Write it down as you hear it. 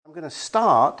I'm going to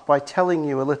start by telling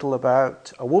you a little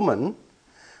about a woman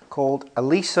called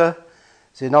Elisa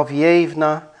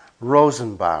Zinovievna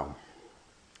Rosenbaum.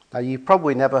 Now, you've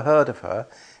probably never heard of her.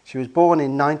 She was born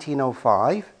in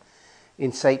 1905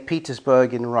 in St.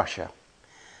 Petersburg in Russia.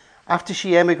 After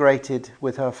she emigrated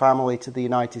with her family to the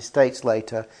United States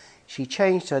later, she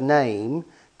changed her name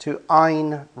to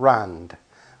Ayn Rand.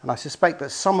 And I suspect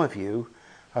that some of you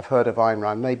have heard of Ayn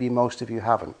Rand, maybe most of you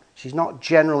haven't. She's not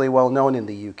generally well known in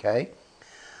the UK,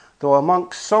 though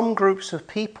amongst some groups of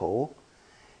people,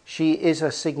 she is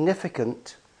a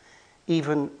significant,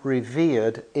 even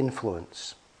revered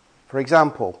influence. For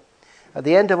example, at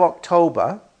the end of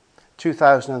October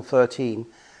 2013,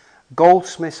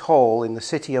 Goldsmiths Hall in the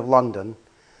City of London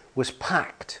was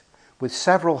packed with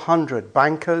several hundred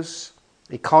bankers,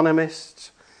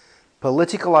 economists,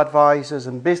 political advisors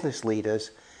and business leaders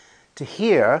to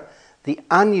hear the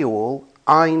annual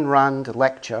Ayn Rand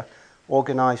lecture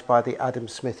organised by the Adam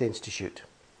Smith Institute.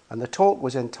 And the talk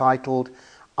was entitled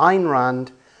Ayn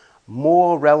Rand,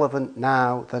 More Relevant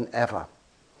Now Than Ever.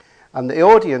 And the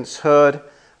audience heard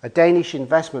a Danish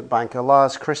investment banker,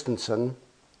 Lars Christensen,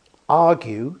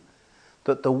 argue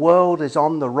that the world is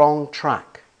on the wrong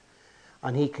track.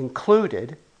 And he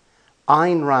concluded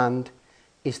Ayn Rand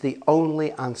is the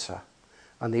only answer.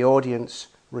 And the audience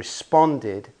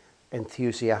responded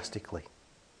enthusiastically.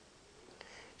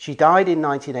 She died in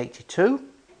 1982,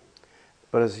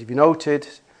 but as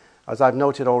I've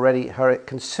noted already, her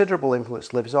considerable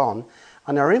influence lives on,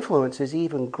 and her influence is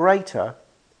even greater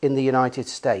in the United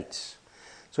States.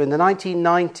 So in the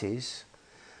 1990s,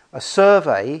 a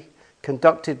survey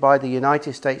conducted by the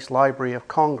United States Library of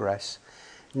Congress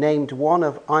named one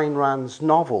of Ayn Rand's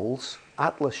novels,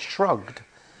 Atlas Shrugged,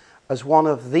 as one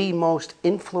of the most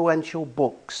influential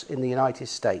books in the United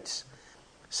States,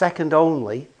 second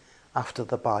only after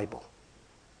the Bible.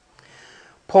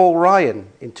 Paul Ryan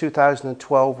in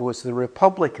 2012 was the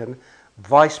Republican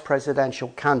vice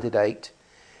presidential candidate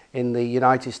in the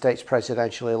United States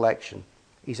presidential election.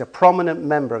 He's a prominent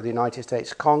member of the United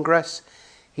States Congress.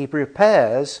 He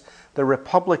prepares the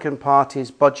Republican Party's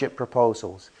budget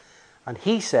proposals. And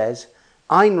he says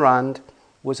Ayn Rand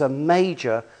was a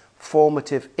major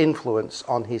formative influence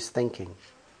on his thinking.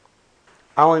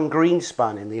 Alan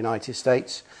Greenspan in the United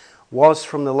States was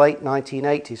from the late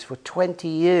 1980s for 20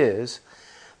 years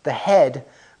the head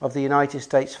of the United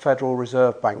States Federal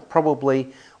Reserve Bank,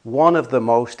 probably one of the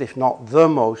most, if not the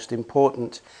most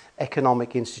important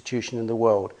economic institution in the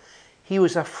world. He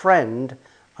was a friend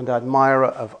and admirer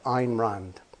of Ayn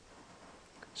Rand.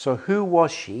 So who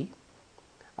was she,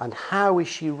 and how is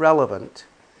she relevant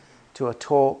to a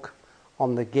talk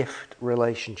on the gift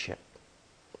relationship?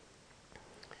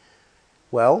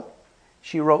 Well,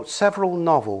 she wrote several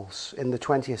novels in the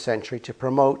 20th century to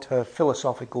promote her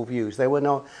philosophical views.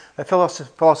 Her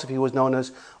philosophy was known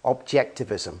as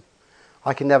objectivism.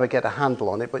 I can never get a handle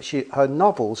on it, but her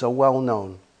novels are well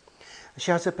known.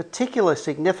 She has a particular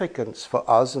significance for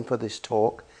us and for this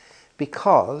talk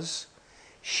because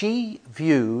she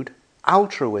viewed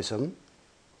altruism,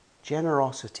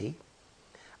 generosity,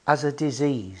 as a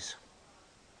disease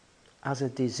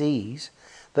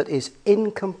that is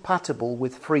incompatible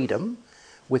with freedom,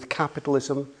 with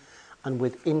capitalism, and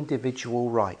with individual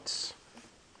rights.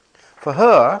 For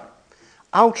her,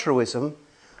 altruism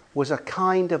was a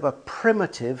kind of a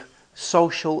primitive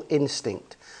social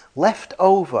instinct left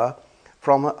over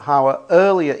from our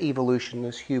earlier evolution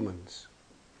as humans.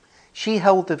 She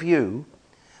held the view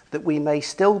that we may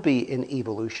still be in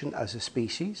evolution as a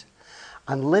species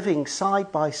and living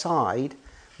side by side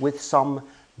with some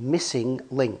missing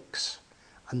links.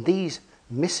 And these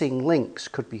missing links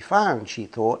could be found, she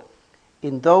thought,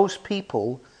 in those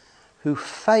people who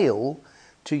fail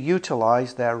to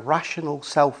utilize their rational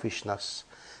selfishness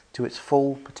to its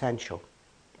full potential.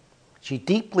 She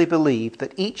deeply believed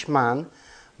that each man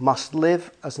must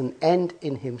live as an end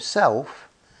in himself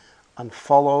and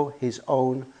follow his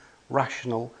own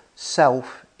rational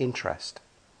self-interest.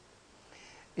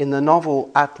 In the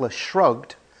novel Atlas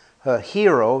Shrugged, her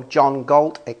hero, John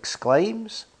Galt,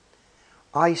 exclaims,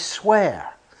 "I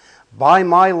swear by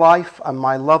my life and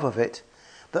my love of it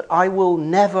that I will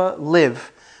never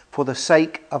live for the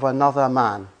sake of another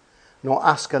man, nor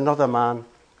ask another man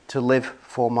to live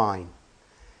for mine."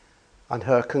 And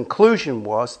her conclusion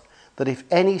was that if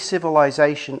any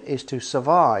civilization is to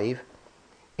survive,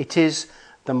 it is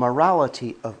the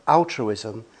morality of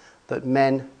altruism that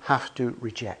men have to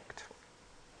reject.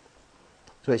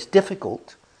 So it's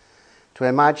difficult to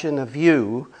imagine a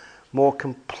view more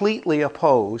completely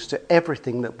opposed to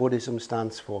everything that Buddhism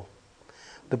stands for.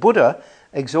 The Buddha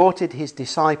exhorted his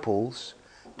disciples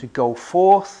to go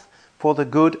forth for the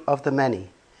good of the many,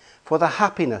 for the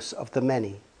happiness of the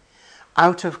many,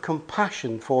 out of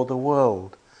compassion for the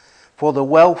world, for the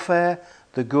welfare,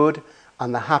 the good,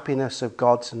 and the happiness of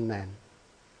gods and men.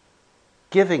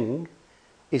 Giving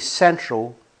is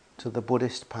central to the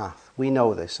Buddhist path. We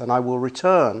know this, and I will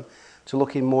return to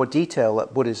look in more detail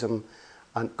at Buddhism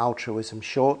and altruism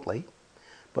shortly.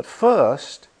 But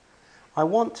first, I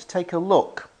want to take a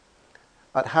look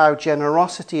at how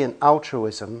generosity and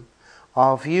altruism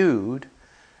are viewed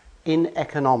in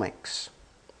economics,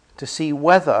 to see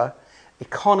whether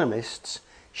economists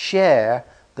share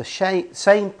the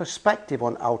same perspective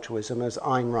on altruism as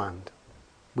Ayn Rand.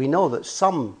 We know that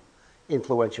some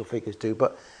influential figures do,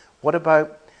 but what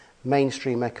about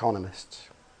mainstream economists?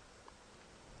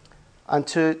 And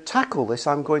to tackle this,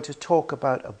 I'm going to talk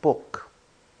about a book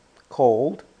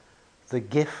called The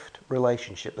Gift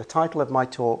Relationship. The title of my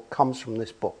talk comes from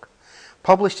this book.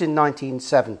 Published in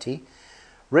 1970,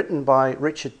 written by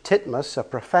Richard Titmuss, a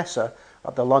professor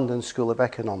at the London School of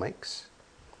Economics.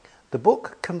 The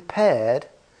book compared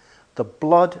the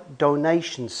blood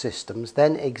donation systems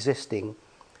then existing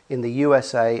in the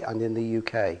USA and in the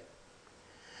UK.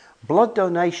 Blood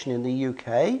donation in the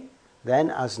UK, then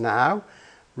as now,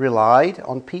 relied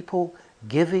on people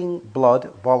giving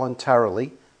blood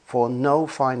voluntarily for no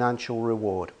financial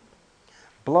reward.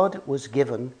 Blood was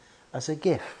given as a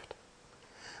gift.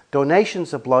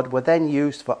 Donations of blood were then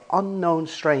used for unknown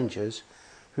strangers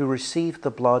who received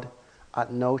the blood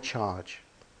at no charge.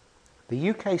 The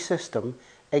UK system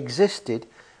existed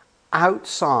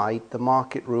outside the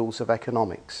market rules of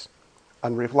economics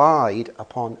and relied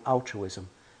upon altruism,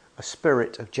 a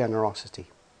spirit of generosity.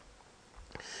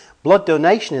 Blood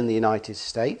donation in the United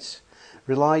States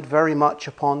relied very much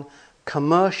upon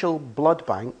commercial blood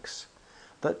banks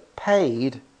that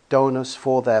paid donors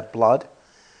for their blood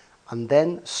and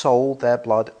then sold their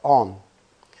blood on.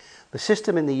 The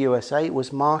system in the USA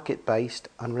was market-based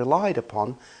and relied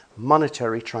upon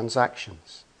monetary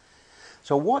transactions.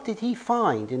 So what did he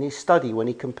find in his study when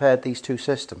he compared these two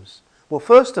systems? Well,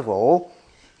 first of all,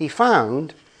 he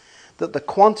found that the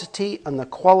quantity and the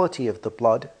quality of the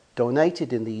blood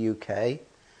donated in the UK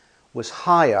was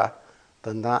higher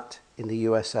than that in the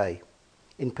USA.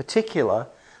 In particular,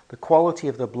 the quality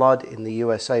of the blood in the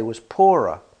USA was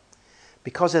poorer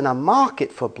because in a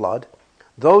market for blood,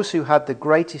 those who had the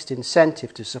greatest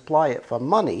incentive to supply it for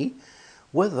money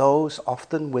were those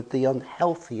often with the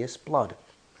unhealthiest blood.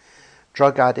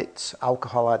 Drug addicts,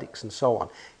 alcohol addicts, and so on.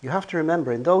 You have to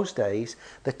remember, in those days,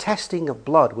 the testing of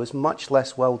blood was much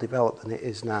less well developed than it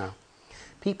is now.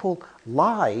 People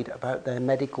lied about their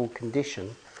medical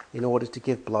condition in order to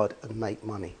give blood and make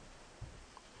money.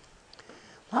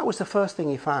 That was the first thing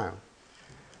he found.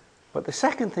 But the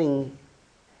second thing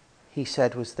he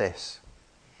said was this.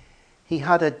 He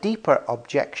had a deeper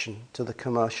objection to the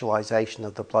commercialization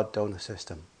of the blood donor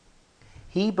system.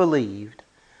 He believed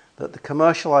that the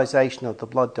commercialization of the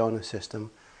blood donor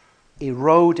system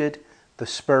eroded the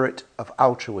spirit of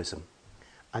altruism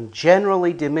and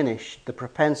generally diminished the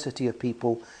propensity of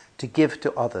people to give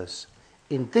to others.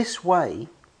 In this way,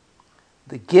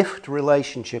 the gift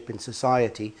relationship in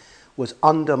society was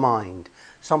undermined,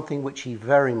 something which he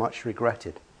very much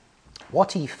regretted.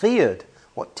 What he feared,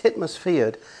 what Titmuss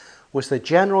feared, was the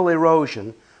general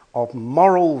erosion of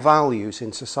moral values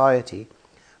in society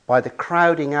by the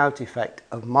crowding out effect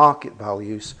of market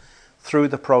values through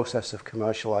the process of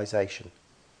commercialization.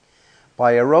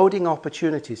 By eroding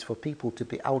opportunities for people to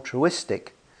be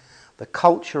altruistic, the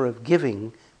culture of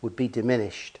giving would be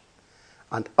diminished,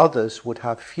 and others would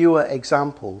have fewer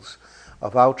examples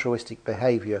of altruistic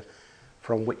behavior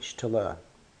from which to learn.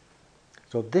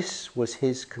 So this was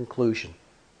his conclusion.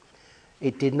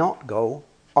 It did not go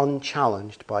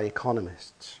unchallenged by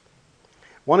economists.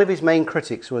 One of his main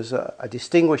critics was a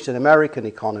distinguished American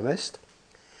economist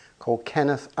called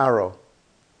Kenneth Arrow.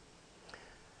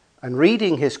 And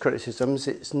reading his criticisms,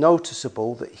 it's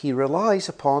noticeable that he relies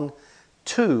upon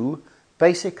two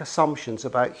basic assumptions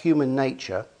about human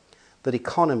nature that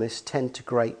economists tend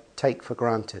to take for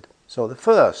granted. So the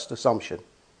first assumption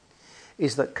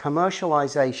is that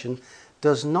commercialization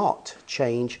does not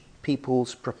change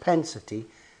people's propensity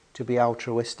to be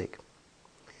altruistic.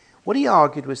 What he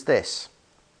argued was this.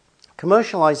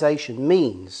 Commercialization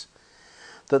means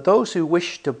that those who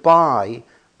wish to buy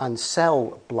and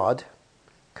sell blood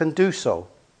can do so,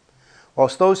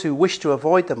 whilst those who wish to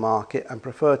avoid the market and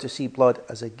prefer to see blood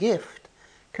as a gift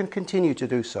can continue to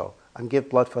do so and give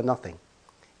blood for nothing.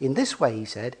 In this way, he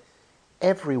said,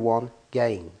 everyone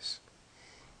gains.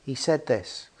 He said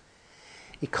this,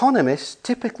 economists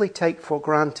typically take for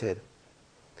granted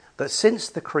that since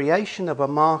the creation of a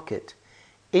market,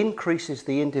 increases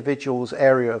the individual's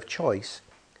area of choice,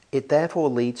 it therefore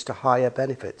leads to higher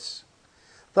benefits.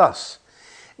 Thus,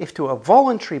 if to a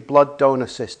voluntary blood donor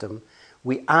system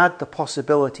we add the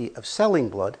possibility of selling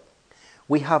blood,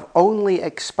 we have only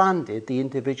expanded the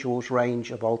individual's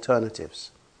range of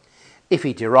alternatives. If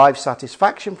he derives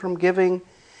satisfaction from giving,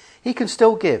 he can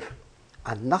still give,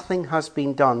 and nothing has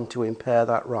been done to impair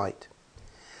that right.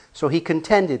 So he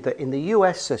contended that in the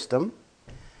US system,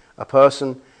 a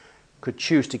person could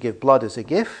choose to give blood as a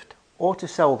gift or to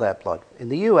sell their blood. In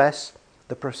the US,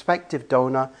 the prospective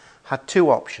donor had two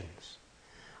options.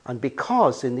 And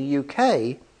because in the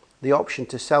UK, the option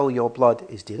to sell your blood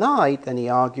is denied, then he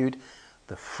argued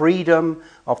the freedom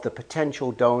of the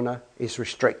potential donor is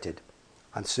restricted.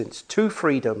 And since two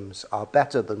freedoms are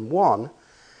better than one,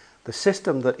 the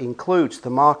system that includes the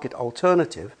market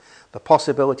alternative, the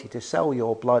possibility to sell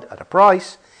your blood at a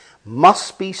price,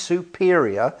 must be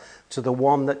superior to the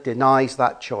one that denies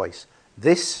that choice.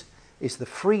 This is the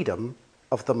freedom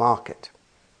of the market.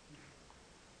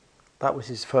 That was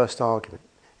his first argument.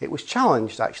 It was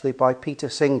challenged actually by Peter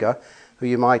Singer, who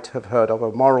you might have heard of,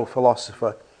 a moral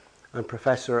philosopher and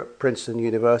professor at Princeton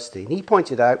University. And he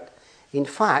pointed out, in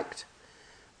fact,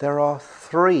 there are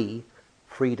three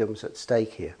freedoms at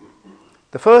stake here.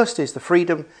 The first is the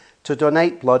freedom to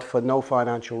donate blood for no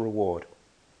financial reward.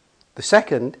 The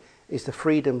second is the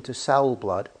freedom to sell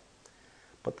blood.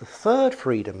 But the third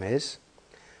freedom is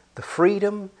the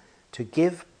freedom to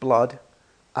give blood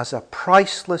as a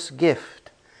priceless gift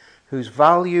whose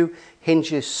value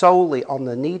hinges solely on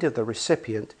the need of the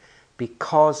recipient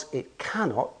because it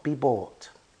cannot be bought.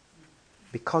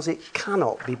 Because it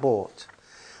cannot be bought.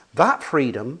 That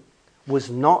freedom was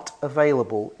not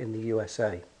available in the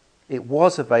USA. It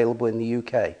was available in the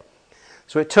UK.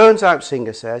 So it turns out,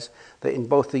 Singer says, that in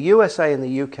both the USA and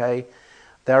the UK,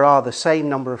 there are the same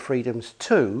number of freedoms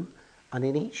too, and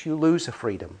in each you lose a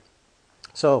freedom.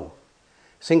 So,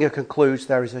 Singer concludes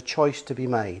there is a choice to be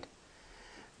made.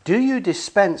 Do you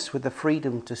dispense with the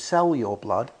freedom to sell your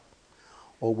blood,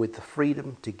 or with the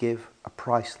freedom to give a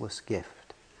priceless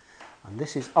gift? And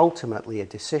this is ultimately a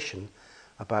decision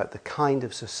about the kind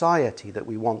of society that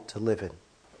we want to live in.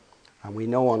 And we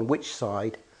know on which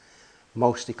side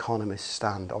most economists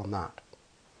stand on that.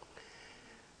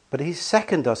 But his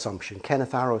second assumption,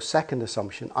 Kenneth Arrow's second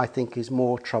assumption, I think is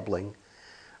more troubling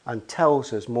and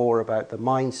tells us more about the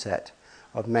mindset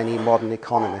of many modern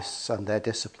economists and their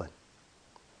discipline.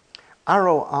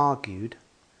 Arrow argued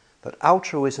that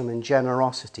altruism and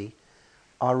generosity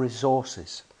are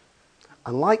resources.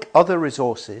 And like other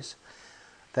resources,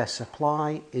 their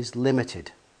supply is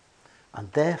limited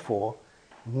and therefore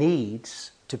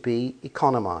needs to be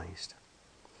economized.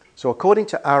 So according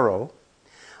to Arrow,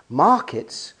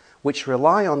 markets which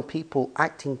rely on people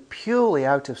acting purely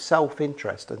out of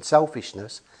self-interest and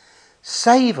selfishness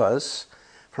save us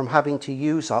from having to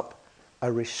use up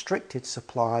a restricted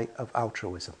supply of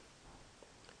altruism.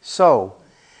 So,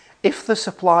 if the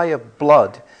supply of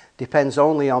blood depends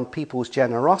only on people's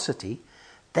generosity,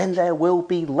 then there will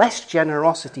be less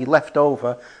generosity left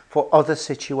over for other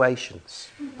situations.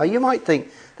 Now you might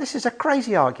think, this is a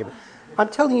crazy argument. I'm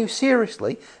telling you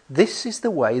seriously, this is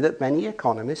the way that many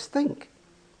economists think.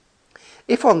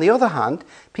 If, on the other hand,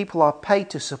 people are paid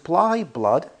to supply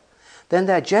blood, then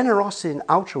their generosity and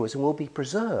altruism will be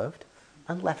preserved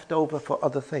and left over for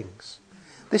other things.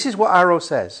 This is what Arrow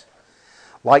says.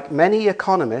 Like many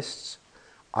economists,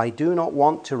 I do not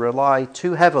want to rely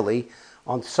too heavily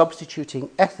on substituting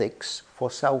ethics for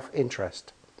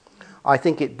self-interest. I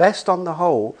think it best on the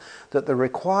whole that the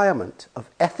requirement of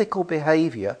ethical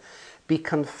behaviour be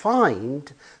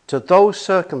confined to those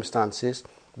circumstances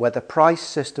where the price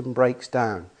system breaks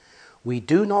down. We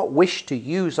do not wish to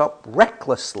use up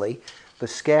recklessly the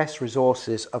scarce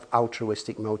resources of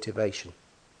altruistic motivation.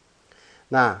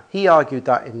 Now, he argued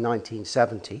that in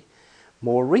 1970.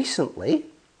 More recently,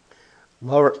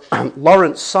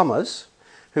 Lawrence Summers,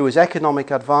 who was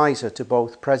economic advisor to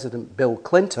both President Bill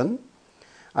Clinton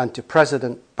and to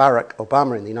President Barack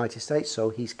Obama in the United States, so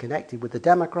he's connected with the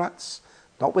Democrats,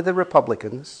 not with the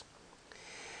Republicans,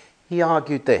 he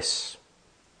argued this.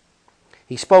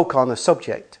 He spoke on a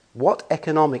subject, what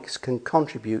economics can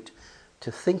contribute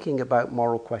to thinking about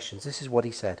moral questions. This is what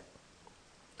he said.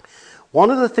 One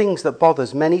of the things that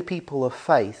bothers many people of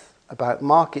faith about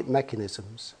market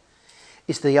mechanisms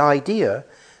is the idea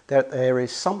that there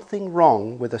is something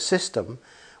wrong with a system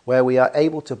where we are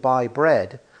able to buy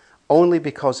bread only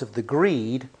because of the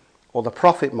greed or the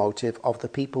profit motive of the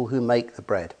people who make the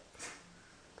bread.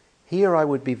 Here I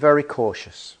would be very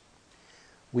cautious.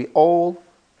 We all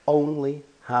only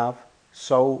have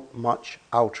so much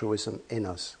altruism in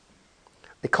us.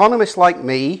 Economists like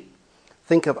me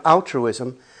think of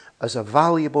altruism as a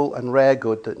valuable and rare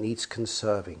good that needs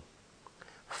conserving.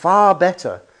 Far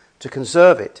better to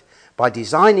conserve it by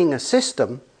designing a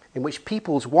system in which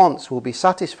people's wants will be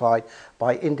satisfied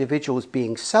by individuals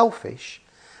being selfish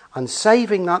and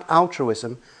saving that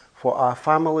altruism for our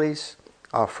families,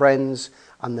 our friends,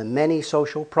 and the many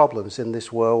social problems in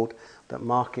this world that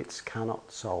markets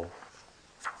cannot solve.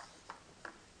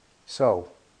 So,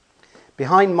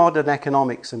 behind modern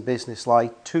economics and business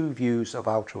lie two views of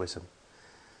altruism.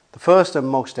 The first and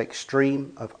most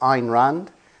extreme of Ayn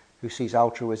Rand, who sees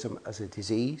altruism as a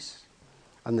disease,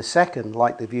 and the second,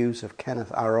 like the views of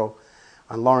Kenneth Arrow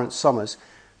and Lawrence Summers,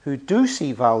 who do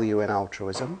see value in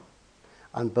altruism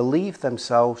and believe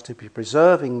themselves to be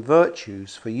preserving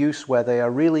virtues for use where they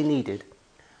are really needed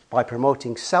by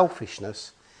promoting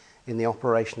selfishness in the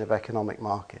operation of economic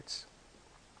markets.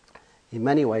 In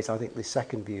many ways, I think the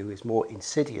second view is more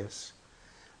insidious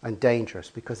and dangerous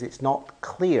because it's not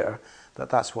clear that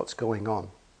that's what's going on.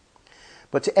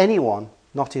 But to anyone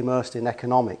not immersed in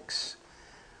economics,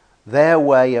 their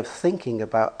way of thinking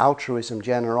about altruism,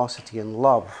 generosity, and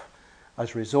love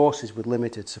as resources with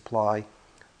limited supply,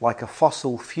 like a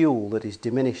fossil fuel that is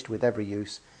diminished with every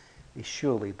use, is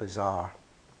surely bizarre.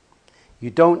 You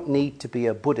don't need to be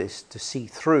a Buddhist to see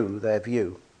through their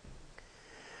view.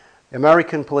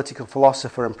 American political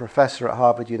philosopher and professor at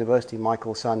Harvard University,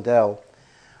 Michael Sandel,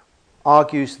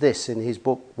 argues this in his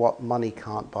book, What Money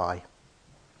Can't Buy.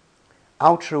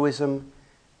 Altruism,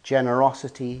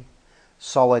 generosity,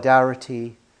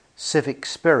 solidarity, civic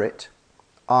spirit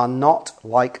are not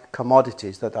like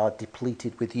commodities that are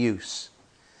depleted with use.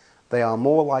 They are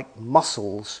more like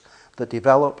muscles that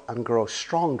develop and grow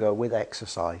stronger with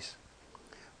exercise.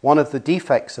 One of the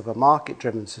defects of a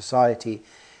market-driven society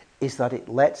is that it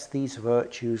lets these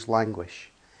virtues languish.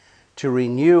 To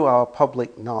renew our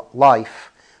public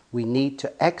life, we need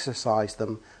to exercise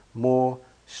them more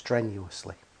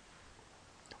strenuously.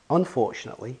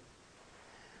 Unfortunately,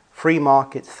 free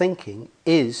market thinking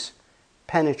is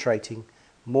penetrating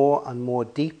more and more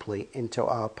deeply into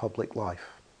our public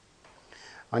life.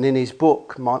 And in his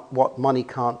book, What Money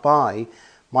Can't Buy,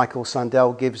 Michael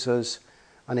Sandel gives us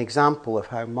an example of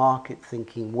how market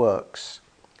thinking works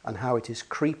and how it is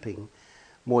creeping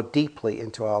more deeply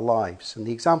into our lives. And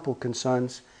the example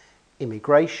concerns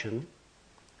immigration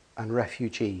and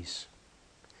refugees.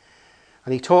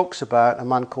 And he talks about a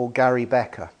man called Gary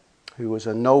Becker, who was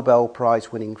a Nobel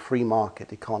Prize-winning free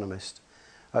market economist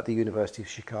at the University of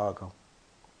Chicago.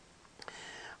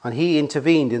 And he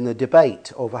intervened in the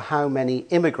debate over how many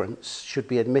immigrants should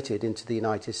be admitted into the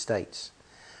United States.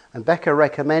 And Becker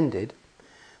recommended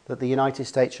that the United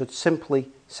States should simply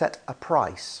set a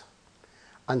price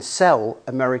and sell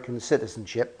American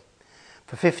citizenship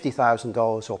for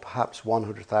 $50,000 or perhaps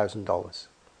 $100,000.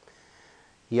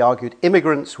 He argued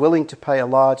immigrants willing to pay a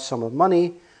large sum of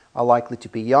money are likely to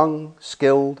be young,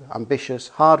 skilled, ambitious,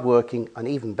 hard-working, and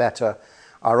even better,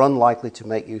 are unlikely to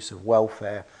make use of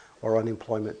welfare or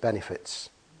unemployment benefits.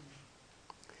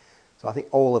 So I think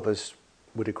all of us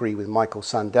would agree with Michael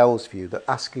Sandel's view that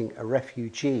asking a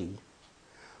refugee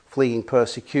fleeing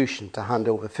persecution to hand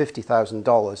over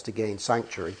 $50,000 to gain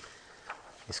sanctuary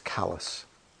is callous.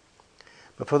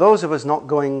 But for those of us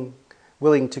not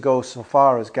willing to go so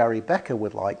far as Gary Becker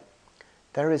would like,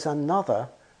 there is another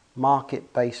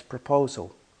market-based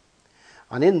proposal.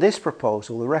 And in this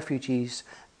proposal, the refugees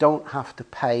don't have to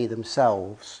pay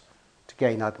themselves to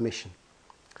gain admission.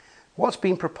 What's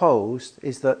been proposed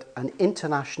is that an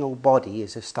international body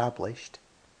is established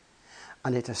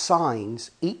and it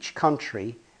assigns each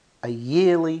country a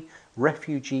yearly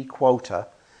refugee quota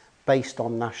based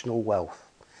on national wealth.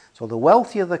 So the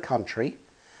wealthier the country,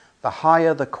 the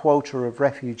higher the quota of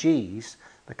refugees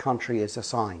the country is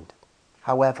assigned.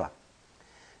 However,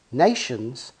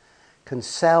 nations can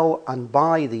sell and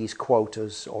buy these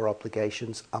quotas or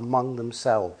obligations among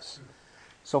themselves.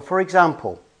 So for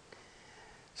example,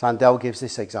 Sandel gives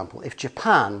this example. If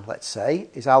Japan, let's say,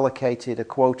 is allocated a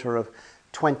quota of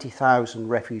 20,000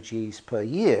 refugees per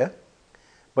year,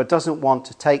 but doesn't want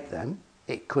to take them,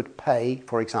 it could pay,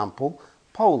 for example,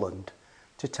 Poland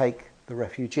to take the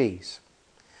refugees.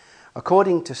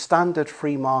 According to standard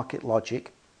free market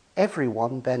logic,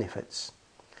 everyone benefits.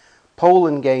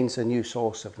 Poland gains a new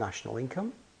source of national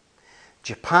income.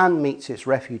 Japan meets its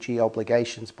refugee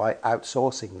obligations by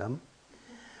outsourcing them.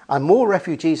 And more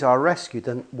refugees are rescued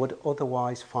than would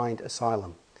otherwise find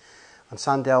asylum. And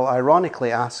Sandel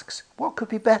ironically asks, what could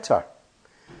be better?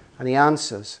 And he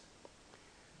answers,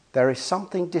 there is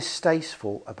something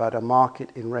distasteful about a market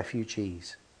in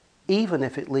refugees, even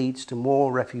if it leads to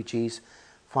more refugees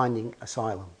finding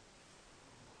asylum.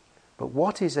 But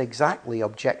what is exactly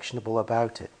objectionable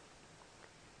about it?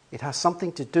 It has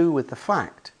something to do with the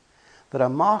fact that a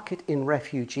market in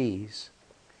refugees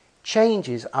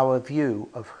changes our view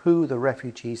of who the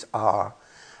refugees are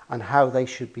and how they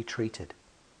should be treated.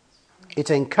 It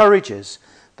encourages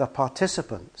the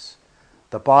participants,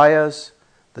 the buyers,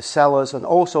 the sellers, and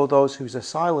also those whose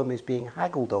asylum is being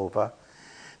haggled over,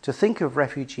 to think of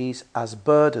refugees as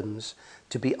burdens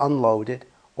to be unloaded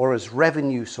or as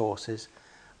revenue sources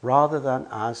rather than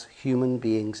as human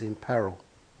beings in peril.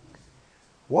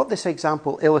 What this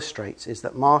example illustrates is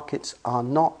that markets are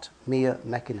not mere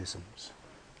mechanisms.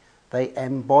 They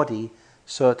embody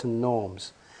certain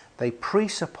norms. They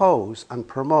presuppose and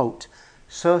promote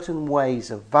certain ways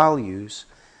of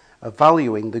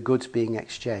valuing the goods being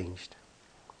exchanged.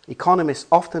 Economists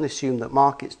often assume that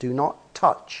markets do not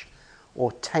touch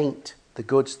or taint the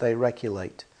goods they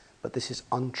regulate, but this is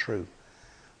untrue.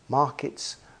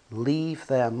 Markets leave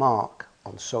their mark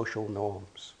on social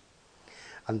norms.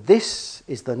 And this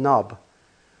is the nub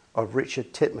of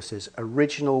Richard Titmus's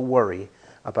original worry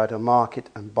about a market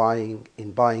and buying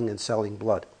and selling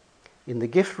blood. In The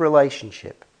Gift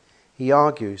Relationship, he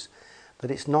argues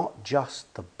that it's not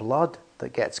just the blood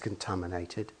that gets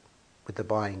contaminated with the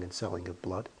buying and selling of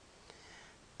blood.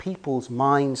 People's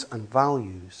minds and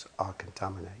values are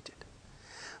contaminated.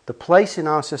 The place in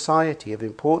our society of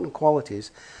important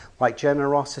qualities like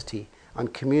generosity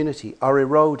and community are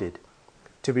eroded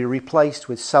to be replaced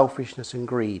with selfishness and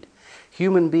greed.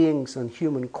 Human beings and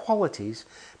human qualities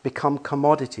become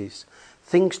commodities,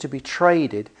 things to be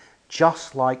traded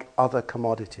just like other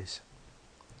commodities.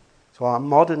 So our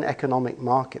modern economic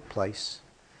marketplace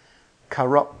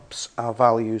corrupts our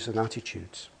values and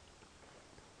attitudes.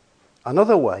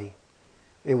 Another way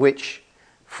in which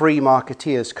free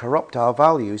marketeers corrupt our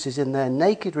values is in their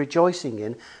naked rejoicing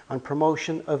in and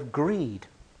promotion of greed.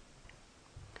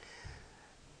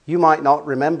 You might not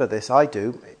remember this, I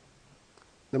do.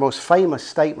 The most famous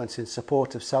statements in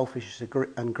support of selfishness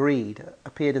and greed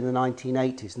appeared in the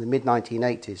 1980s, in the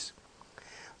mid-1980s.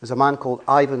 There's a man called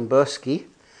Ivan Bursky,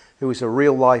 who was a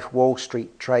real-life Wall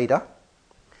Street trader.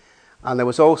 And there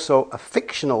was also a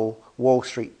fictional Wall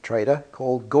Street trader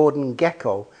called Gordon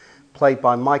Gekko, played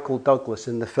by Michael Douglas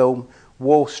in the film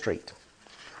Wall Street.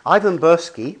 Ivan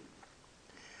Bursky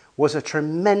was a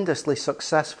tremendously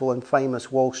successful and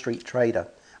famous Wall Street trader.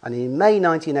 And in May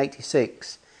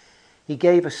 1986, he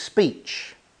gave a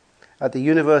speech at the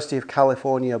University of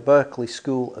California, Berkeley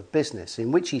School of Business,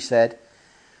 in which he said,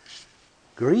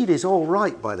 "Greed is all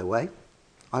right, by the way.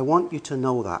 I want you to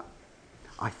know that.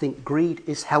 I think greed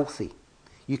is healthy.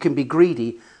 You can be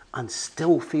greedy and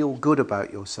still feel good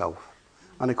about yourself."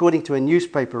 And according to a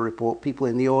newspaper report, people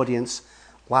in the audience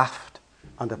laughed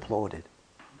and applauded.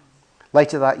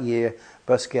 Later that year,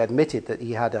 Bursky admitted that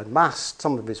he had amassed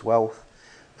some of his wealth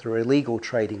through illegal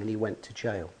trading and he went to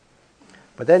jail.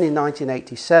 But then in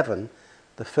 1987,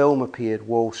 the film appeared,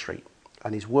 Wall Street,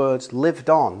 and his words lived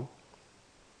on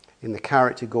in the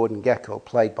character Gordon Gekko,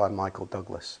 played by Michael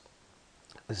Douglas.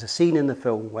 There's a scene in the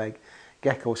film where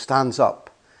Gekko stands up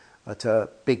at a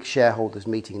big shareholders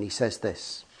meeting and he says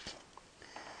this: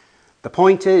 "The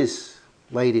point is,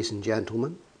 ladies and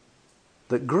gentlemen,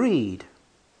 that greed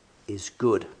is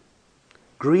good.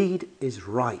 Greed is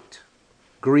right.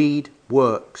 Greed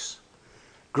works.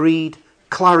 Greed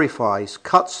clarifies,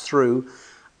 cuts through,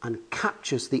 and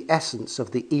captures the essence of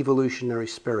the evolutionary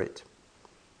spirit.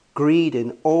 Greed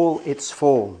in all its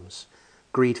forms.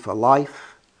 Greed for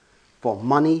life, for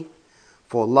money,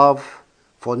 for love,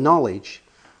 for knowledge,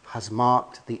 has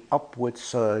marked the upward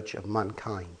surge of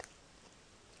mankind."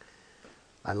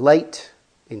 And late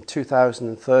in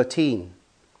 2013,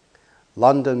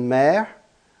 London Mayor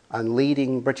and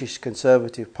leading British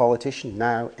Conservative politician,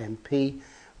 now MP,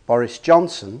 Boris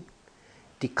Johnson,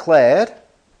 declared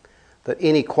that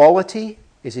inequality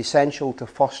is essential to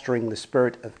fostering the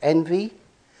spirit of envy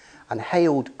and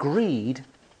hailed greed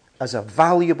as a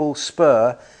valuable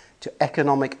spur to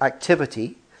economic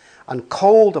activity and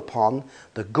called upon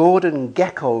the Gordon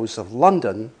Gekkos of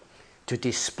London to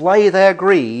display their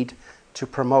greed to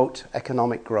promote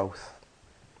economic growth.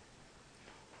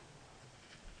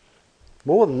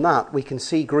 More than that, we can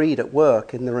see greed at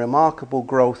work in the remarkable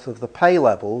growth of the pay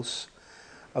levels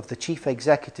of the chief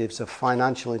executives of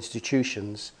financial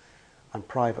institutions and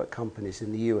private companies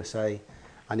in the USA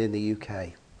and in the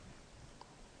UK.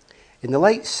 In the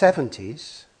late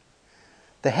 70s,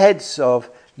 the heads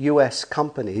of US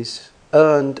companies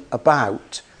earned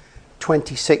about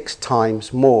 26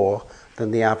 times more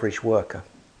than the average worker.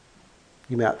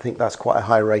 You might think that's quite a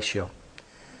high ratio.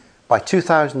 By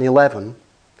 2011,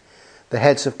 the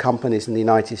heads of companies in the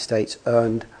United States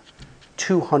earned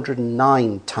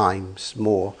 209 times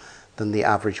more than the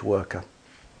average worker.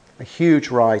 A huge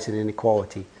rise in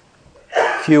inequality,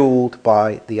 fueled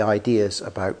by the ideas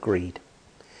about greed.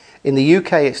 In the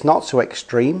UK, it's not so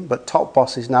extreme, but top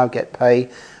bosses now get pay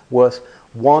worth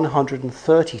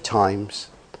 130 times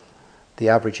the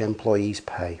average employee's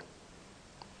pay.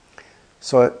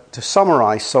 So to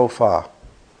summarize so far,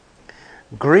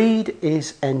 greed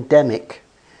is endemic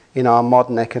in our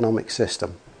modern economic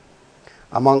system.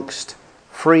 Amongst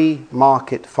free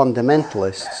market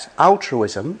fundamentalists,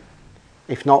 altruism,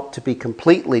 if not to be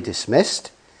completely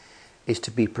dismissed, is to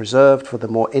be preserved for the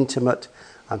more intimate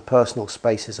and personal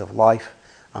spaces of life,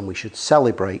 and we should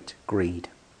celebrate greed.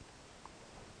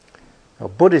 Now,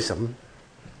 Buddhism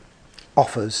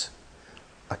offers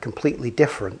a completely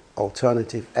different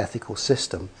alternative ethical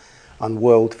system and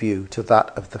worldview to that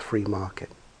of the free market.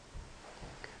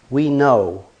 We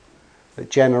know that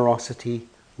generosity,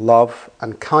 love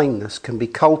and kindness can be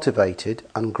cultivated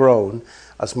and grown,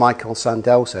 as Michael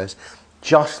Sandel says,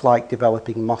 just like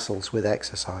developing muscles with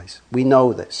exercise. We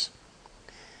know this.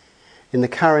 In the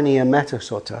Karaniya Metta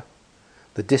Sutta,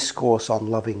 the discourse on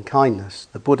loving kindness,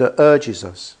 the Buddha urges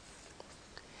us,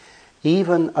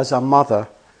 even as a mother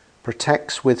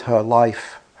protects with her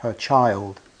life her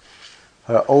child,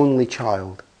 her only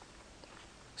child,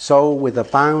 so with a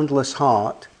boundless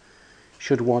heart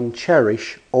should one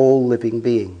cherish all living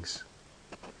beings,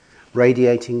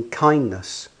 radiating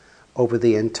kindness over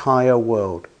the entire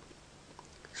world,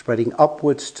 spreading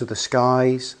upwards to the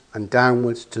skies and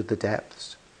downwards to the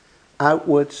depths,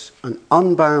 outwards and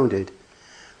unbounded,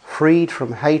 freed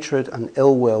from hatred and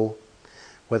ill will,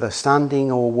 whether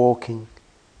standing or walking,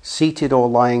 seated or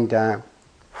lying down,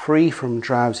 free from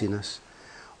drowsiness,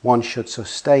 one should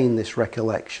sustain this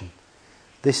recollection.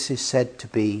 This is said to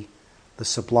be the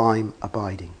sublime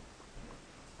abiding.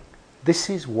 This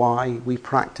is why we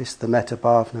practice the Metta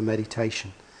Bhavana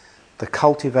meditation, the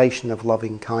cultivation of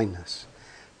loving kindness,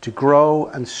 to grow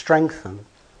and strengthen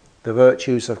the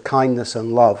virtues of kindness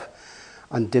and love,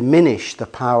 and diminish the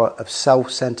power of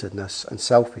self-centeredness and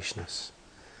selfishness.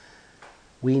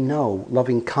 We know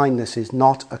loving kindness is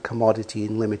not a commodity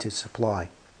in limited supply.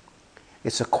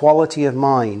 It's a quality of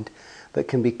mind that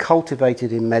can be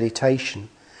cultivated in meditation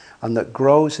and that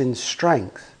grows in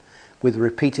strength with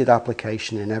repeated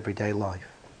application in everyday life.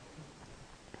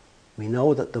 We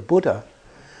know that the Buddha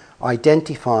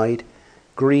identified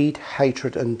greed,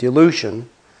 hatred and delusion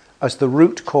as the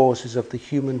root causes of the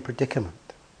human predicament.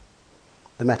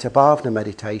 The Metta Bhavana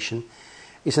meditation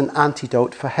is an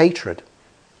antidote for hatred,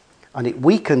 and it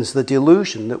weakens the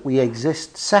delusion that we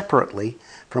exist separately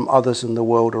from others in the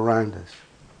world around us.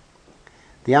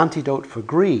 The antidote for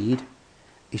greed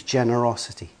is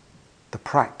generosity, the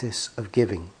practice of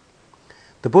giving.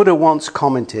 The Buddha once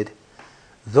commented,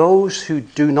 "Those who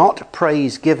do not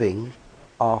praise giving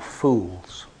are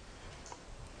fools."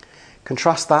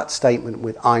 Contrast that statement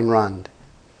with Ayn Rand.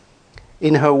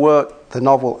 In her work, the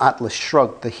novel Atlas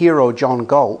Shrugged, the hero John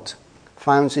Galt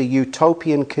founds a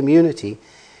utopian community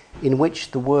in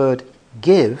which the word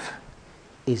give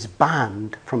is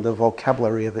banned from the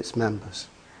vocabulary of its members.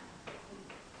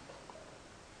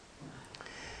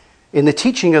 In the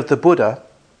teaching of the Buddha,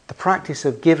 the practice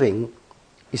of giving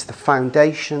is the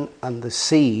foundation and the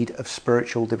seed of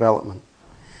spiritual development.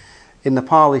 In the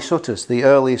Pali Suttas, the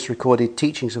earliest recorded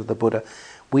teachings of the Buddha,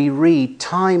 we read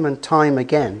time and time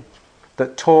again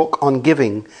that talk on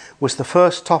giving was the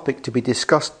first topic to be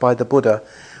discussed by the Buddha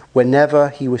whenever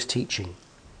he was teaching.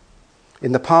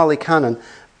 In the Pali Canon,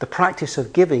 the practice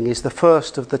of giving is the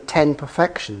first of the 10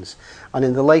 perfections, and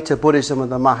in the later Buddhism of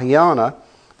the Mahayana,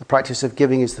 the practice of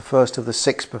giving is the first of the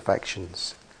 6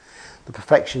 perfections. The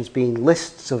perfections being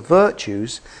lists of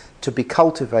virtues to be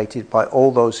cultivated by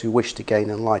all those who wish to gain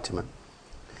enlightenment.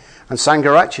 And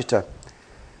Sangharakshita,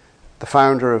 the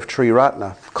founder of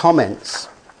Triratna, comments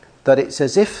that it's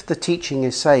as if the teaching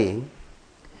is saying,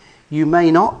 you may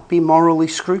not be morally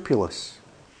scrupulous.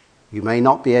 You may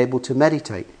not be able to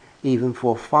meditate even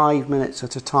for 5 minutes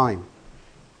at a time.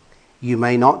 You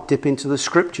may not dip into the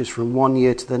scriptures from one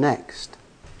year to the next.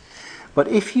 But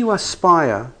if you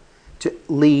aspire to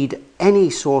lead any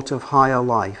sort of higher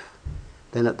life,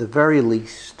 then at the very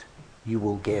least you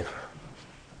will give.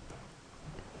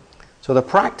 So the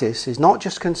practice is not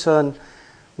just concerned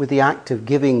with the act of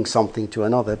giving something to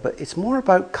another, but it's more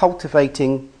about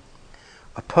cultivating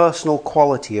a personal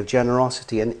quality of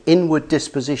generosity, an inward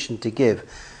disposition to give,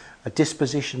 a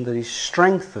disposition that is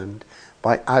strengthened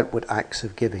by outward acts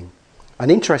of giving. And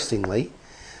interestingly,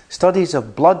 studies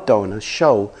of blood donors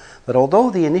show that although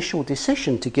the initial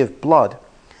decision to give blood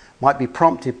might be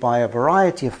prompted by a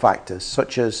variety of factors,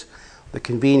 such as the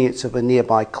convenience of a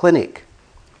nearby clinic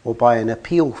or by an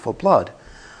appeal for blood,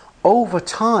 over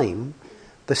time,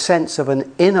 the sense of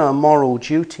an inner moral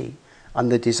duty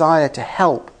and the desire to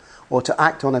help or to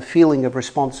act on a feeling of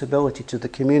responsibility to the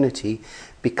community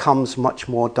becomes much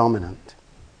more dominant.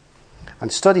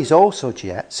 And studies also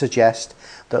suggest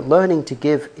that learning to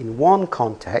give in one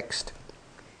context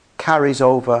carries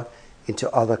over into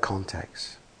other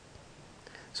contexts.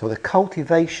 So the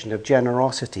cultivation of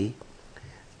generosity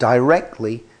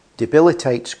directly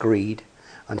debilitates greed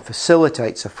and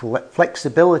facilitates a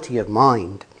flexibility of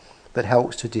mind that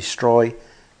helps to destroy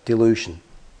delusion.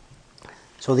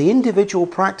 So the individual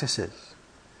practices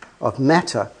of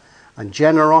metta and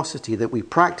generosity that we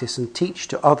practice and teach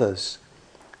to others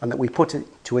and that we put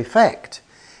into effect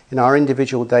in our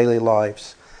individual daily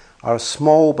lives are a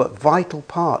small but vital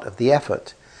part of the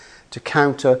effort to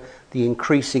counter the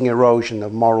increasing erosion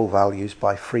of moral values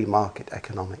by free market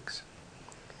economics.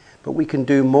 But we can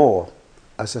do more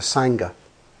as a Sangha,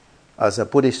 as a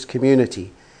Buddhist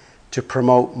community, to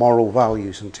promote moral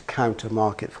values and to counter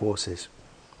market forces.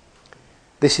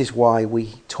 This is why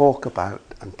we talk about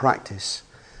and practice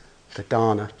the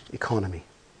Dana economy.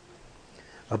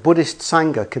 A Buddhist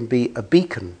Sangha can be a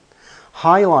beacon,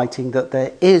 highlighting that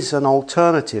there is an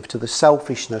alternative to the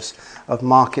selfishness of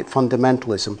market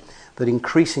fundamentalism that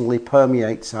increasingly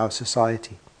permeates our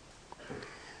society.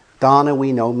 Dana,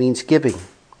 we know, means giving,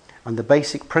 and the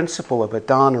basic principle of a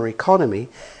Dana economy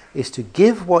is to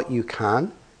give what you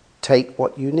can, take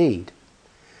what you need.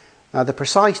 Now, the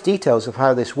precise details of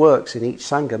how this works in each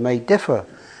Sangha may differ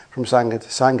from Sangha to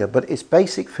Sangha, but its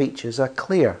basic features are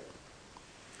clear.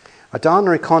 A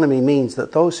Dana economy means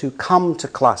that those who come to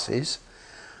classes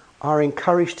are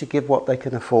encouraged to give what they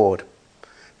can afford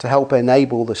to help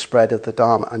enable the spread of the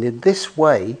Dharma. And in this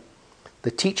way, the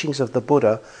teachings of the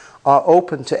Buddha are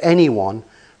open to anyone,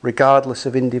 regardless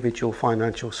of individual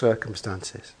financial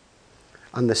circumstances.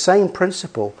 And the same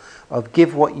principle of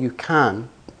give what you can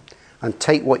and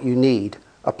take what you need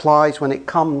applies when it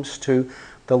comes to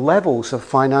the levels of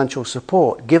financial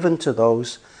support given to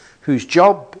those whose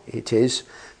job it is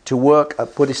to work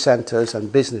at Buddhist centres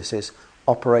and businesses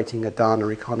operating a Dana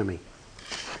economy.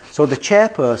 So the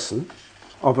chairperson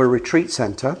of a retreat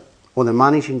centre or the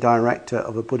managing director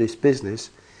of a Buddhist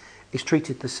business is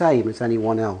treated the same as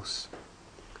anyone else.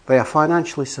 They are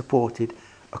financially supported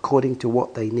according to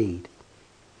what they need.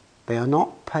 They are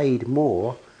not paid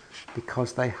more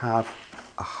because they have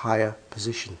a higher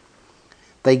position.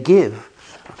 They give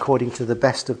according to the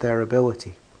best of their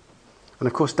ability. And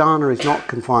of course, Dana is not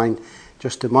confined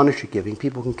just to monetary giving.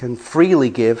 People can freely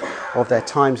give of their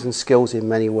times and skills in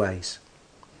many ways.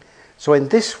 So in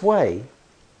this way,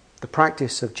 the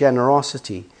practice of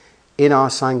generosity in our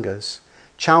Sanghas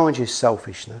challenges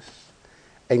selfishness,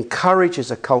 encourages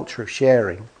a culture of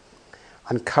sharing,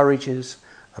 encourages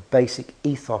a basic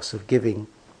ethos of giving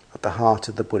at the heart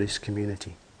of the Buddhist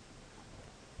community.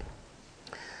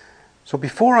 So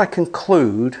before I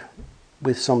conclude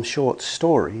with some short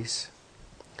stories,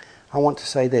 I want to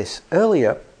say this.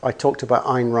 Earlier I talked about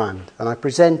Ayn Rand and I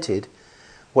presented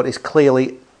what is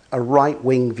clearly a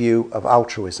right-wing view of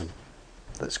altruism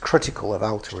that's critical of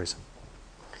altruism.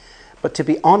 But to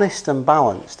be honest and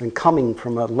balanced and coming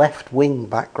from a left-wing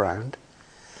background,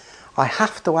 I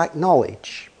have to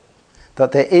acknowledge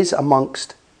that there is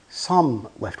amongst some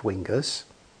left-wingers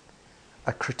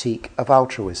a critique of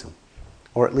altruism,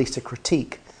 or at least a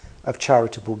critique of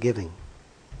charitable giving.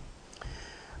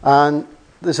 And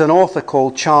there's an author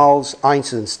called Charles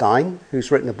Eisenstein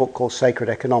who's written a book called Sacred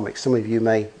Economics. Some of you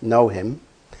may know him.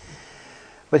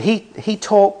 But he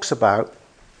talks about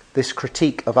this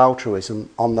critique of altruism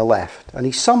on the left. And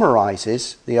he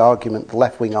summarises the argument, the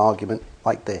left-wing argument,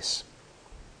 like this.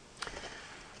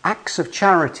 Acts of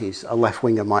charities, a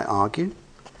left-winger might argue,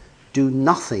 do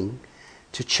nothing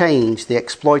to change the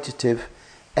exploitative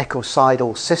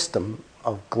ecocidal system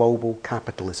of global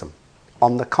capitalism.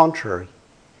 On the contrary,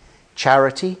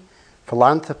 charity,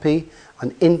 philanthropy,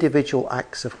 and individual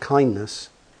acts of kindness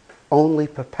only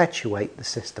perpetuate the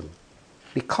system.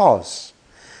 Because,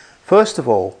 first of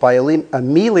all, by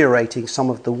ameliorating some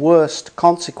of the worst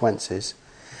consequences,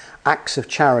 acts of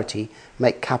charity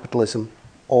make capitalism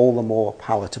all the more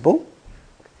palatable,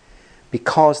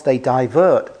 because they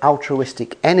divert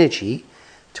altruistic energy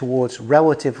towards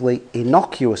relatively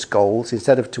innocuous goals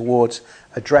instead of towards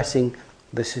addressing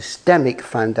the systemic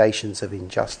foundations of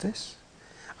injustice,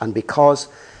 and because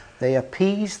they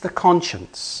appease the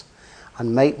conscience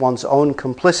and make one's own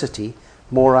complicity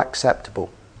more acceptable.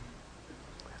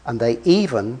 And they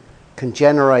even can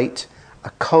generate a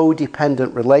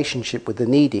codependent relationship with the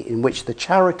needy in which the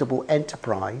charitable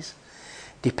enterprise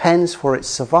depends for its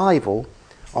survival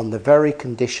on the very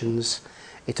conditions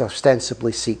it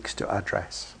ostensibly seeks to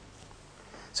address.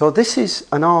 So this is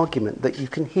an argument that you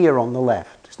can hear on the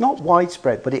left. It's not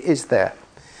widespread, but it is there.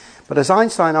 But as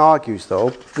Einstein argues,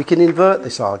 though, we can invert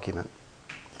this argument.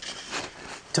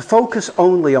 To focus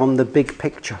only on the big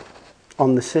picture,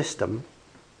 on the system,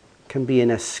 can be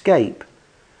an escape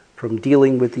from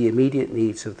dealing with the immediate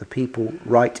needs of the people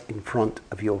right in front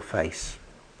of your face.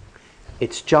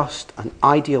 It's just an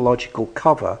ideological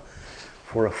cover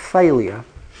for a failure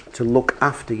to look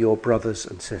after your brothers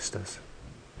and sisters.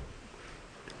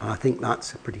 And I think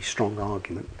that's a pretty strong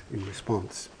argument in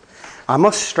response. I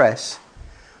must stress,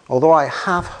 although I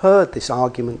have heard this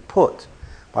argument put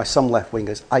by some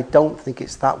left-wingers, I don't think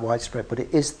it's that widespread, but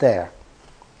it is there.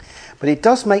 But it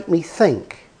does make me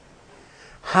think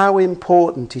how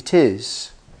important it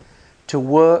is to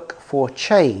work for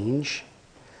change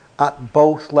at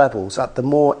both levels, at the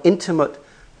more intimate,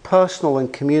 personal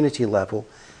and community level,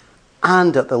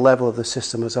 and at the level of the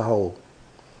system as a whole.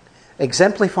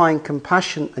 Exemplifying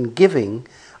compassion and giving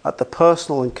at the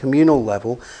personal and communal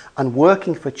level and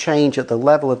working for change at the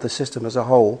level of the system as a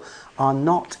whole are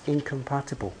not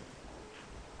incompatible.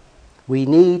 We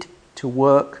need to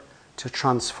work to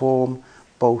transform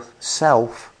both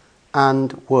self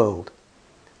and world.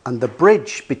 And the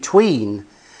bridge between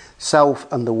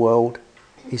self and the world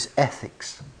is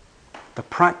ethics. The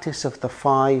practice of the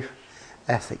 5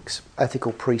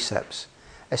 ethical precepts,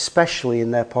 especially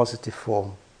in their positive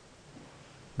form.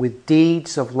 With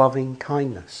deeds of loving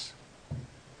kindness,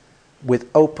 with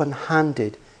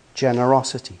open-handed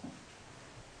generosity,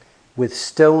 with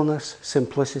stillness,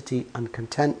 simplicity and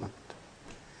contentment,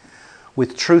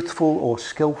 with truthful or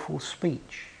skillful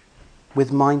speech,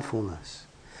 with mindfulness.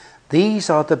 These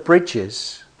are the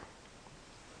bridges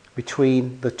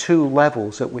between the 2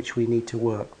 levels at which we need to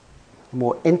work. The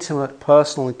more intimate,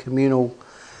 personal and communal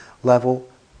level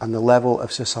and the level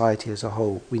of society as a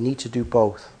whole. We need to do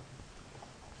both.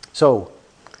 So,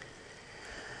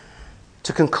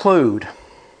 to conclude,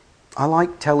 I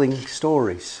like telling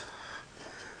stories.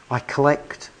 I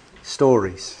collect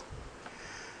stories.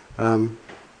 And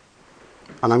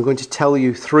I'm going to tell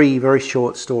you 3 very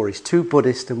short stories, 2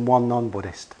 Buddhist and 1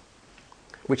 non-Buddhist,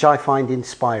 which I find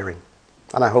inspiring,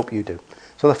 and I hope you do.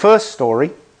 So the first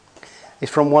story is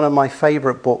from one of my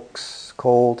favourite books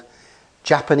called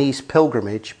Japanese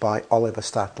Pilgrimage by Oliver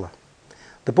Statler.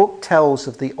 The book tells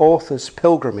of the author's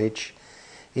pilgrimage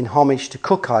in homage to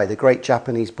Kukai, the great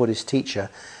Japanese Buddhist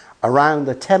teacher, around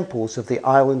the temples of the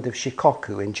island of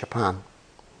Shikoku in Japan,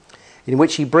 in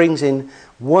which he brings in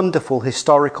wonderful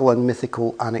historical and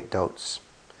mythical anecdotes.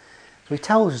 So he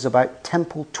tells us about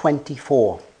Temple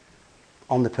 24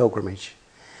 on the pilgrimage.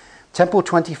 Temple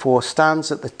 24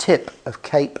 stands at the tip of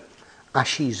Cape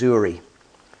Ashizuri.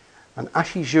 And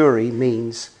Ashizuri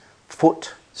means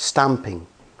foot stamping.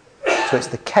 So it's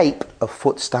the Cape of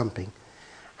foot stamping.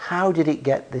 How did it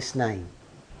get this name?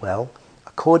 Well,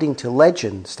 according to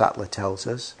legend, Statler tells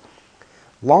us,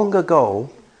 long ago,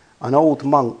 an old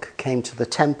monk came to the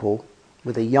temple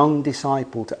with a young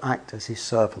disciple to act as his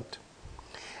servant.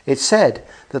 It's said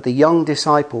that the young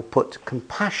disciple put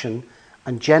compassion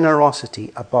and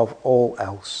generosity above all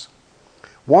else.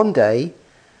 One day,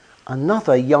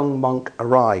 another young monk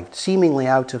arrived, seemingly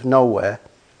out of nowhere,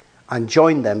 and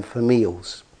joined them for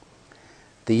meals.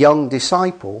 The young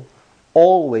disciple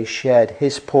always shared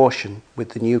his portion with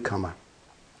the newcomer.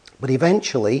 But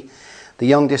eventually, the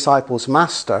young disciple's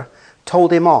master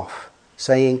told him off,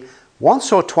 saying,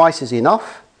 once or twice is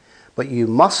enough, but you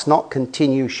must not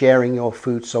continue sharing your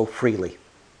food so freely.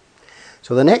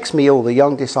 So the next meal, the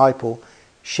young disciple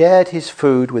shared his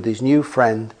food with his new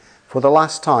friend for the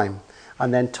last time,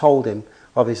 and then told him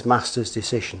of his master's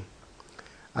decision.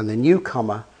 And the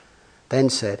newcomer then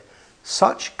said,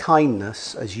 such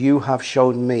kindness as you have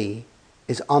shown me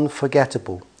is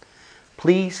unforgettable.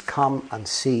 Please come and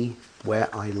see where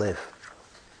I live.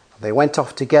 They went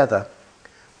off together,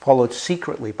 followed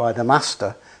secretly by the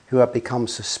master, who had become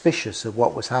suspicious of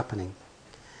what was happening.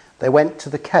 They went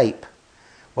to the Cape,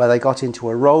 where they got into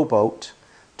a rowboat,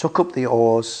 took up the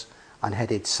oars, and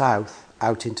headed south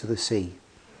out into the sea.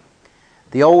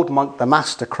 The old monk, the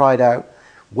master, cried out,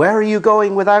 where are you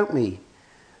going without me?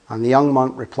 And the young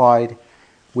monk replied,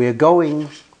 we're going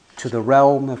to the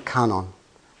realm of Kannon.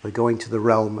 We're going to the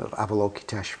realm of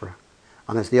Avalokiteshvara.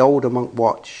 And as the older monk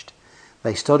watched,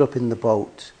 they stood up in the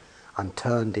boat and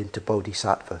turned into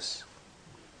bodhisattvas.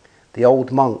 The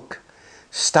old monk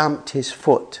stamped his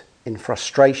foot in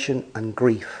frustration and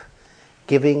grief,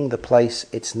 giving the place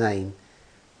its name,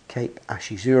 Cape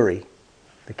Ashizuri,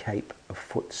 the Cape of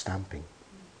Foot Stamping.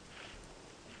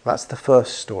 That's the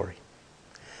first story.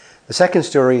 The second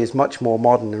story is much more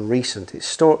modern and recent.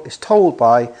 It's told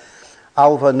by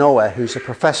Alva Noe, who's a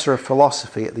professor of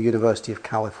philosophy at the University of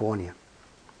California.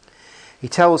 He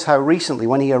tells how recently,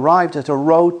 when he arrived at a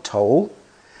road toll,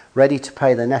 ready to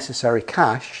pay the necessary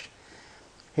cash,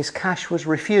 his cash was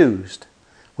refused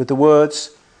with the words,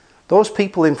 "Those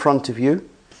people in front of you,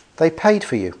 they paid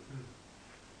for you."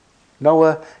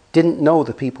 Noah didn't know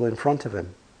the people in front of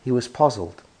him. He was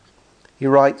puzzled. He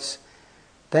writes,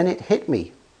 "Then it hit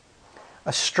me.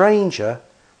 A stranger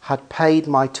had paid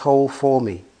my toll for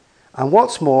me. And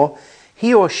what's more,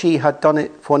 he or she had done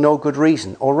it for no good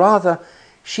reason. Or rather,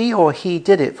 she or he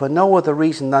did it for no other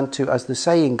reason than to, as the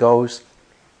saying goes,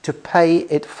 to pay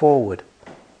it forward.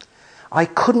 I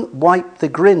couldn't wipe the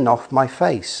grin off my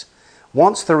face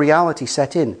once the reality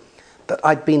set in that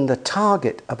I'd been the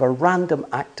target of a random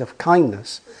act of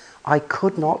kindness. I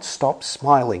could not stop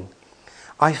smiling.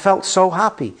 I felt so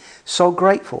happy, so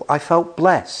grateful. I felt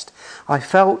blessed. I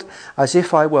felt as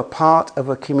if I were part of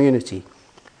a community,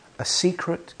 a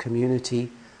secret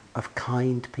community of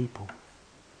kind people."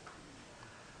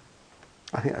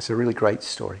 I think that's a really great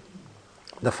story.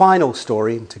 The final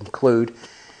story, and to conclude,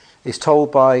 is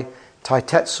told by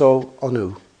Taitetsu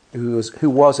Onu, who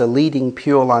was a leading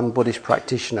Pure Land Buddhist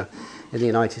practitioner in the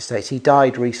United States. He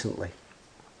died recently.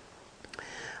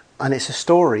 And it's a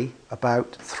story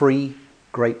about 3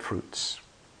 grapefruits.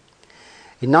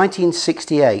 In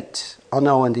 1968,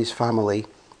 Ono and his family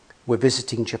were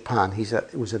visiting Japan. He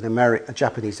was a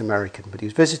Japanese American, but he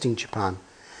was visiting Japan.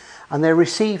 And they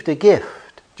received a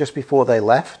gift just before they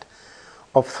left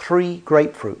of 3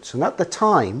 grapefruits. And at the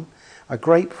time, a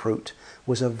grapefruit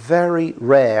was a very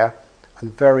rare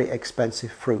and very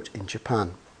expensive fruit in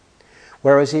Japan.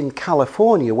 Whereas in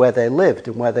California, where they lived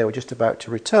and where they were just about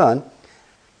to return,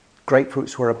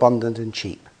 grapefruits were abundant and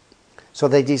cheap. So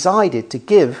they decided to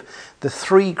give the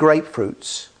 3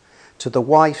 grapefruits to the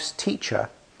wife's teacher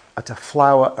at a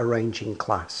flower arranging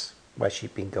class where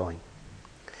she'd been going.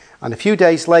 And a few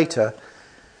days later,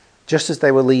 just as they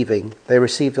were leaving, they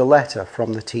received a letter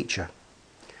from the teacher.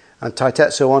 And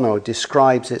Taitetsu Ono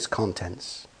describes its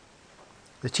contents.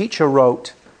 The teacher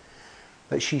wrote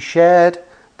that she shared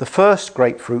the first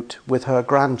grapefruit with her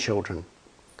grandchildren,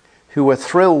 who were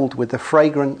thrilled with the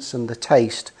fragrance and the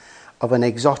taste of an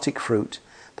exotic fruit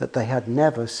that they had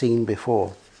never seen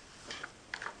before.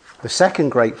 The second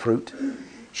grapefruit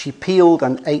she peeled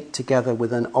and ate together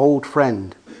with an old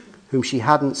friend whom she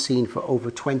hadn't seen for over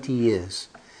 20 years,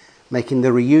 making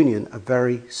the reunion a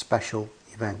very special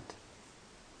event.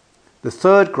 The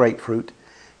third grapefruit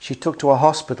she took to a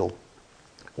hospital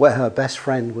where her best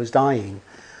friend was dying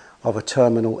of a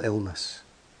terminal illness.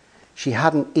 She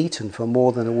hadn't eaten for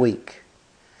more than a week,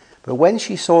 but when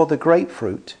she saw the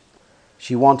grapefruit,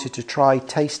 she wanted to try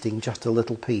tasting just a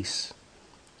little piece.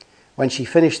 When she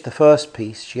finished the first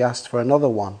piece, she asked for another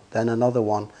one, then another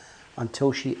one,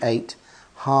 until she ate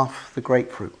half the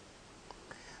grapefruit.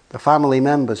 The family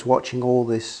members watching all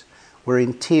this were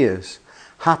in tears,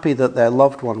 happy that their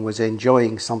loved one was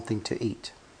enjoying something to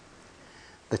eat.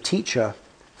 The teacher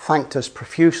thanked us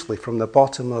profusely from the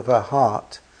bottom of her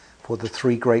heart for the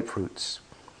 3 grapefruits.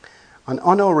 And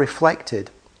Ono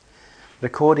reflected,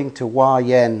 according to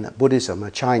Huayan Buddhism, a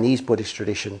Chinese Buddhist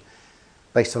tradition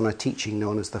based on a teaching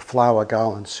known as the Flower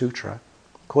Garland Sutra,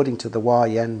 according to the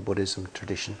Huayan Buddhism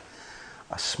tradition,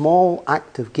 a small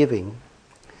act of giving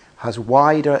has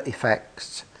wider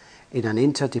effects in an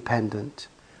interdependent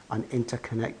and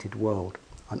interconnected world.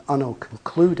 And Ono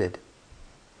concluded,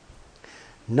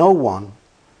 no one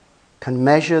can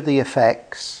measure the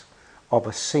effects of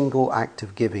a single act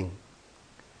of giving,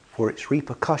 for its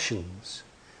repercussions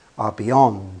are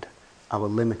beyond our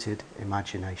limited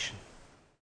imagination.